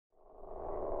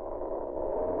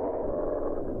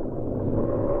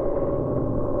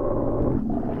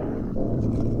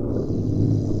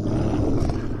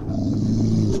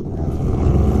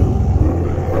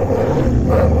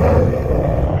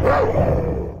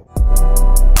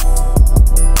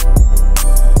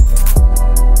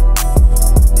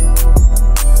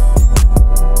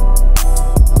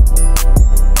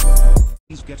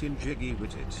jiggy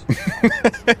with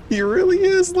it. He really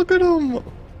is. Look at him.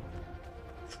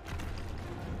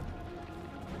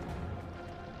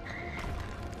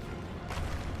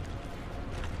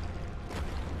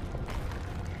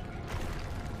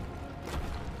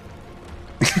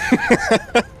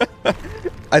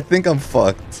 I think I'm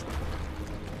fucked.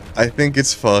 I think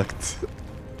it's fucked.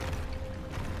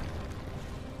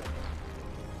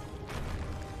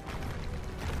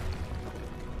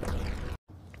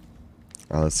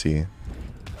 Let's see.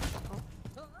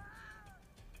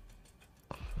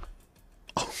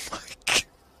 Oh my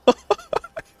god.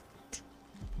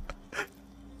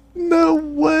 No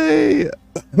way.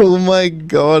 Oh my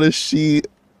god, is she...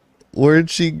 Where'd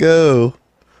she go?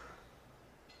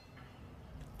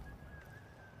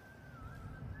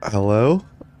 Hello?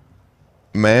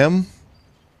 Ma'am?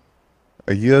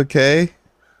 Are you okay?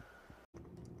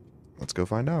 Let's go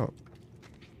find out.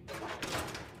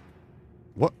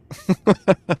 What?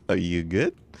 Are you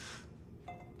good?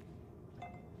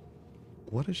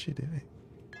 What is she doing?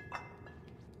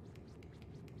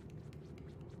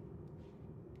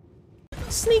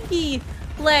 Sneaky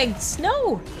legs.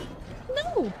 No.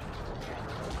 No.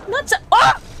 Not so.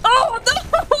 Oh! Oh, no!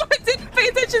 I didn't pay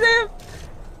attention to him.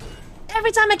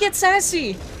 Every time I get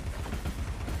sassy.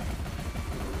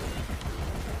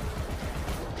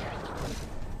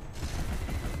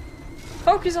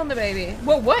 Focus on the baby.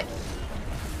 Whoa, what?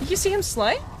 You see him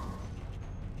slay?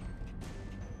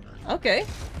 Okay.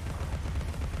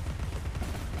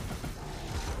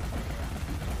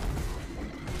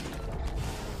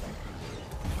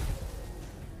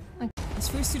 Let's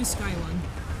first do the sky one.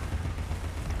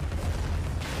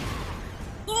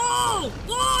 Oh!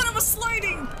 Oh, that was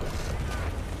sliding!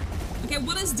 Okay,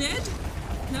 one is dead.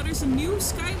 Now there's a new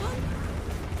sky one.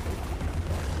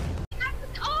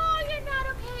 Oh, you're not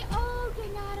okay. Oh,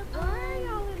 you're not okay. Why are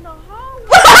y'all in the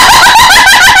hallway?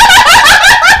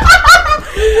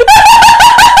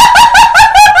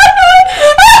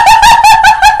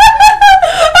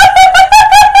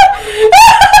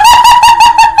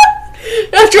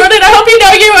 Jordan, I hope you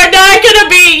know you are not gonna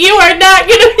be. You're not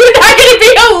gonna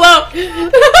be alone.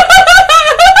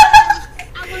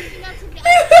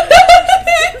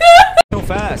 So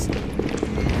fast.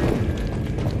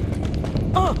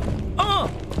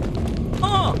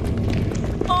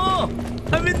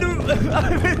 I'm in the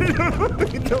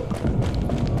middle.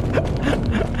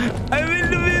 I'm in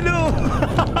the middle.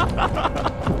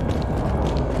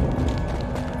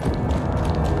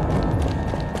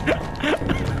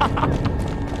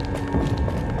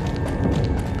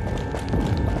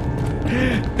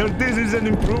 Now this is an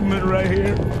improvement right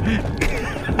here.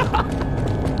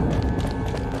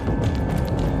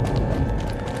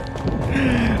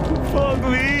 Fuck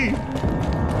me.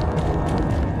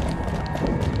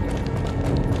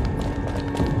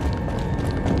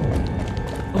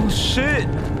 Oh shit.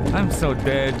 I'm so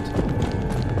dead.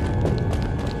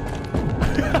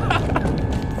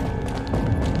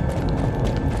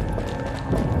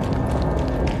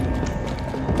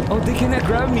 Oh, they cannot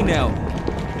grab me now.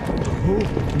 Oh,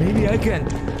 maybe I can.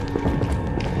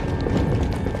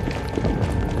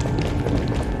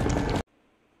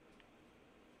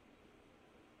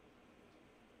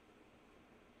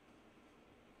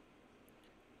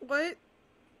 What?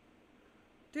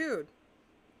 Dude.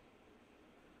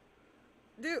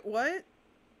 Dude, what?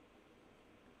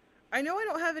 I know I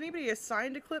don't have anybody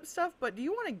assigned to clip stuff, but do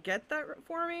you want to get that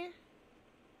for me?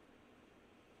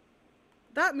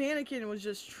 That mannequin was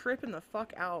just tripping the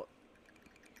fuck out.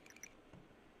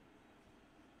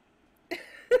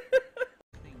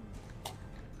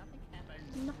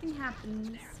 Nothing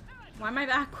happens. Why am I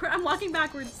backward? I'm walking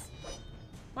backwards.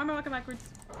 Why am I walking backwards?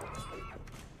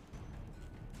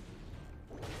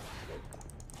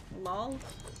 Lol.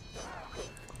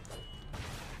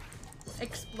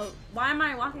 Explode. Why am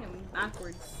I walking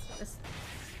backwards?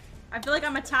 I feel like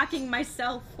I'm attacking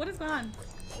myself. What is going on?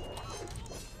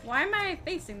 Why am I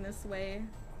facing this way?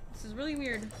 This is really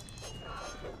weird.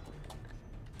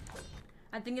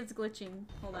 I think it's glitching.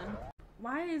 Hold on.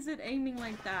 Why is it aiming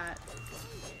like that?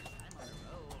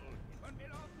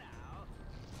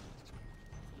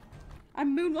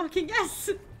 I'm moonwalking, yes!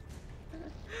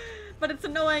 But it's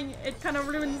annoying. It kind of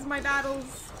ruins my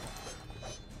battles.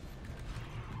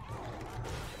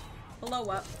 Blow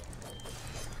up.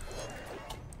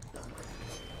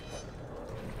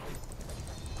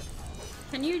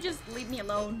 Can you just leave me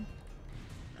alone?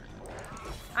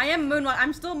 I am moonwalking.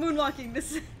 I'm still moonwalking.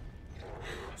 This is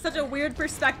such a weird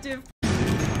perspective.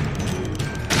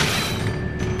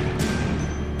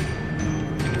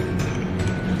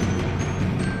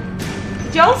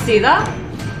 Did y'all see that?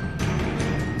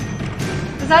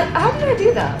 Is that how did I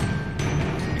do that?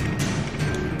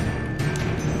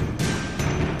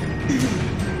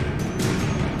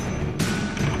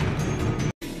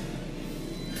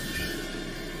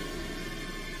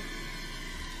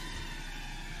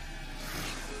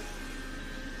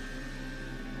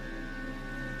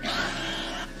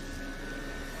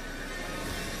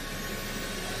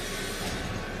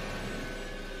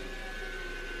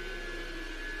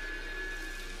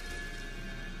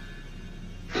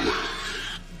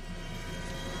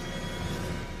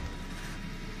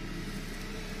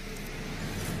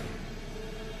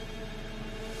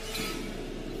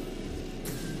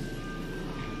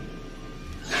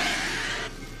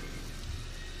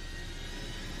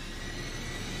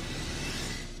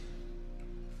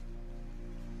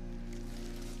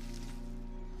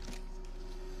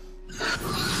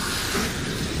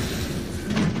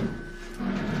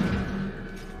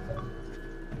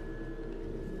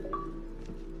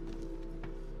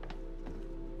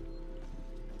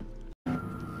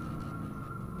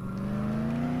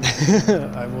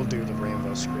 I will do the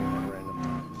rainbow scream at random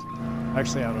times.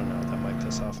 Actually, I don't know. That might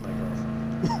piss off my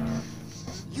girlfriend.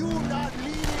 You not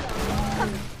leading.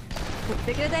 The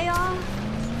bigger they are,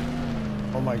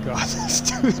 Oh my god, this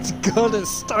dude's gun is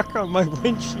stuck on my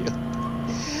windshield.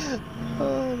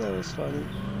 Oh, that was funny.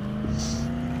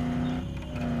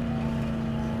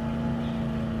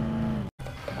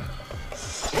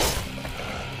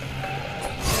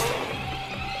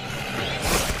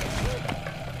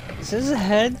 Is his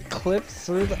head clipped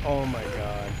through the... Oh my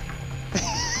god.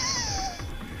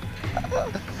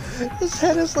 His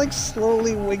head is like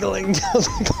slowly wiggling down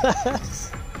the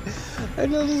glass. I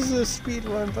know this is a speed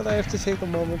run, but I have to take a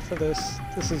moment for this.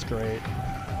 This is great.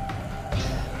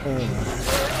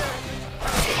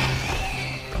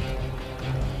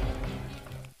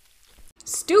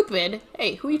 Stupid?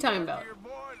 Hey, who are you talking about?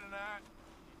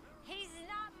 he's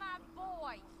not my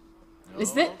boy.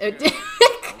 Is that...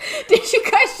 Did you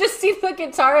guys just see the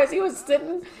guitar as he was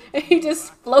sitting and he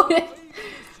just floated?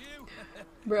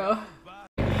 Bro.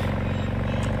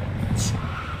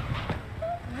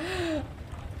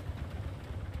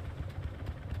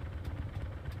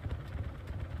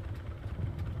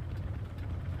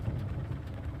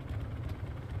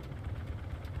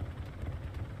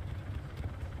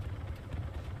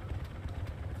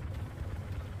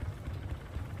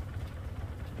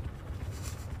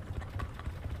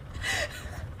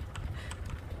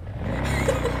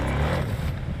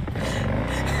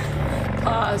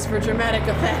 Pause for dramatic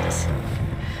effect.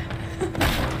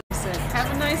 Said,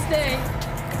 have a nice day.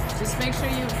 Just make sure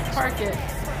you park it.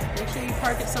 Make sure you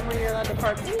park it somewhere you're allowed to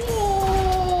park. Ooh.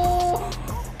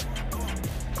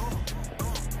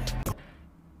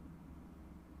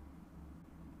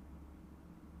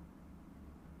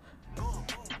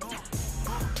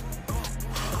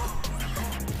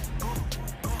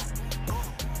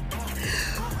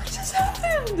 What just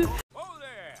happened?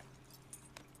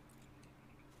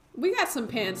 We got some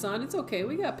pants on. It's okay.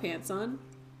 We got pants on.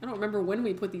 I don't remember when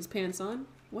we put these pants on.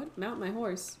 What? Mount my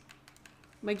horse.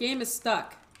 My game is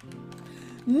stuck.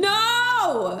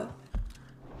 No!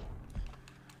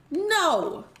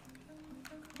 No!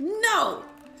 No!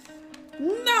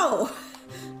 No!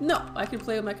 No! I can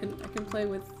play with my... I can play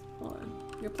with... Hold on.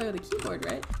 You can play with a keyboard,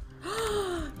 right?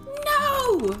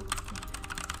 No!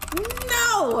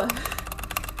 No!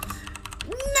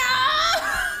 No!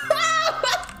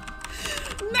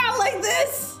 Not like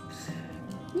this!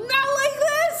 Not like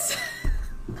this!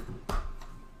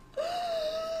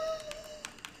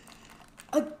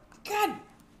 God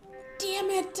damn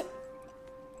it!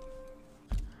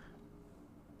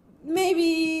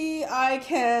 Maybe I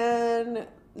can...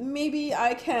 Maybe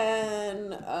I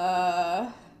can...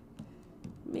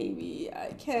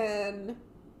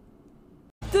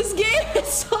 This game is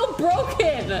so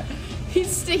broken!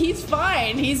 He's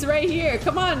fine. He's right here.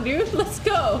 Come on, dude. Let's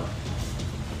go.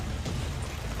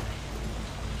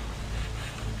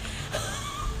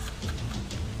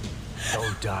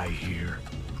 Don't die here.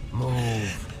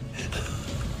 Move.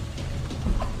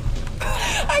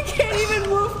 I can't even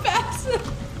move fast.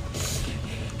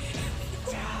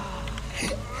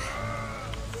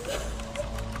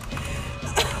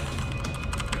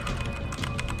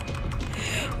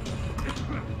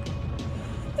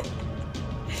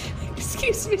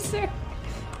 Excuse me, sir.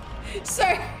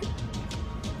 Sir.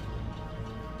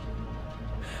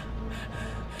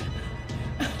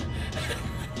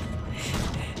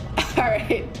 All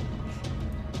right.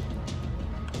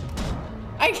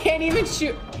 I can't even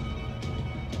shoot.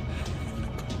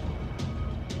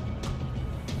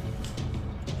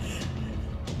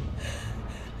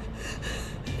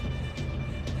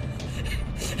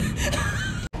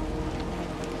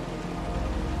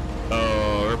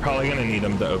 Oh, we're probably gonna need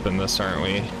him to open this, aren't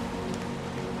we?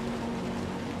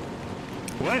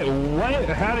 What? What?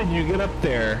 How did you get up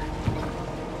there?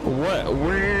 What?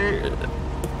 Where?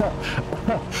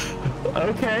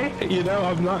 Okay, you know,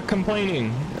 I'm not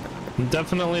complaining. I'm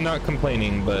definitely not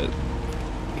complaining, but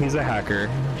he's a hacker.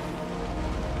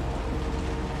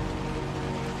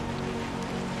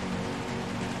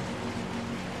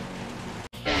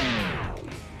 I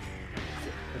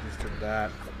just did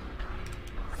that.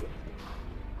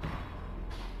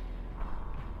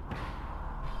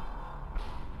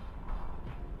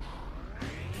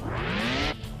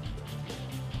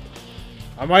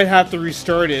 I might have to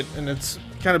restart it, and it's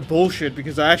kind of bullshit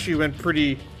because I actually went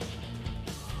pretty...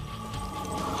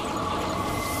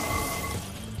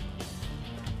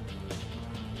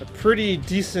 a pretty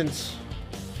decent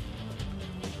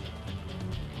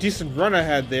run I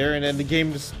had there, and then the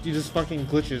game just fucking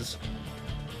glitches.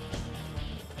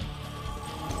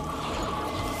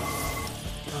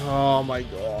 Oh my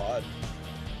god.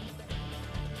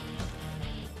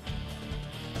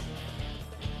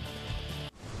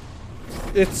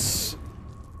 It's...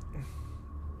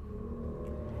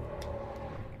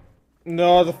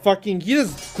 No, the fucking... He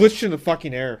just glitched in the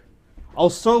fucking air. I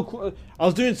was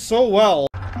doing so well.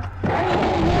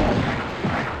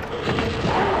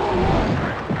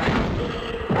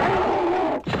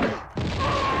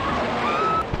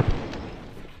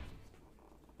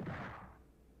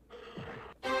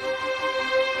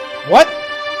 What?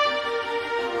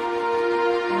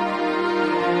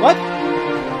 What?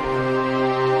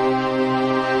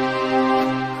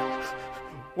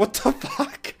 What the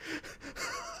fuck?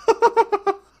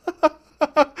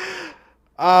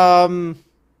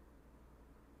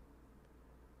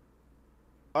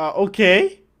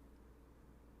 Okay.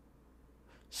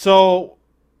 So,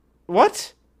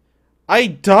 what? I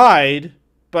died,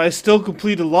 but I still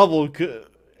completed a level.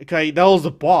 Okay, that was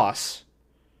the boss.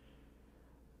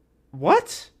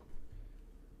 What?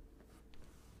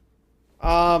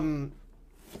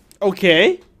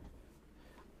 Okay.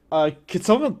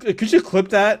 Could you clip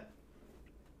that?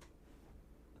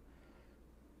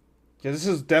 Yeah, this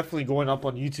is definitely going up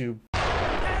on YouTube.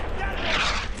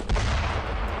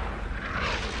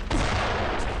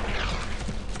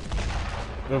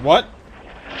 Wait, what?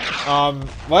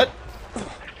 What?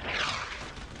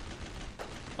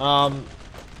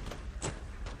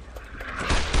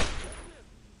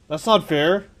 That's not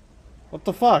fair. What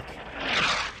the fuck?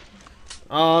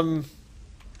 Can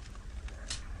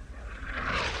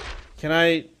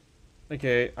I...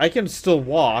 Okay, I can still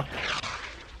walk.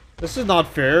 This is not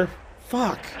fair.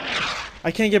 Fuck.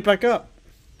 I can't get back up.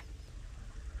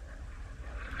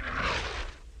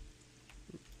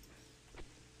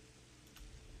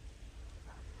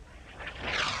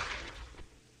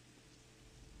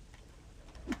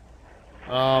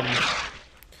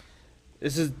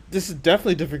 This is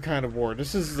definitely a different kind of war.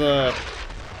 This is the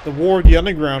war of the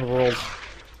underground world.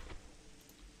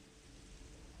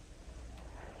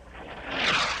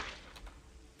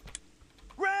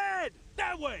 Red!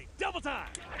 That way! Double time!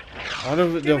 I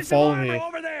don't know if they'll follow me.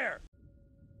 Over there!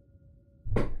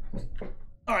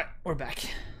 Alright, we're back.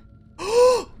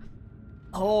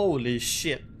 Holy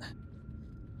shit.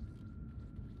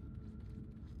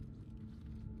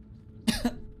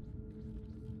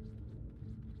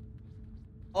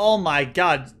 Oh my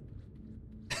god.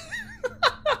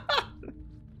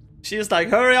 She's like,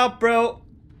 hurry up, bro.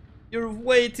 You're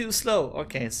way too slow.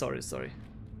 Okay, sorry.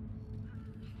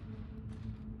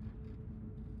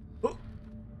 Oh.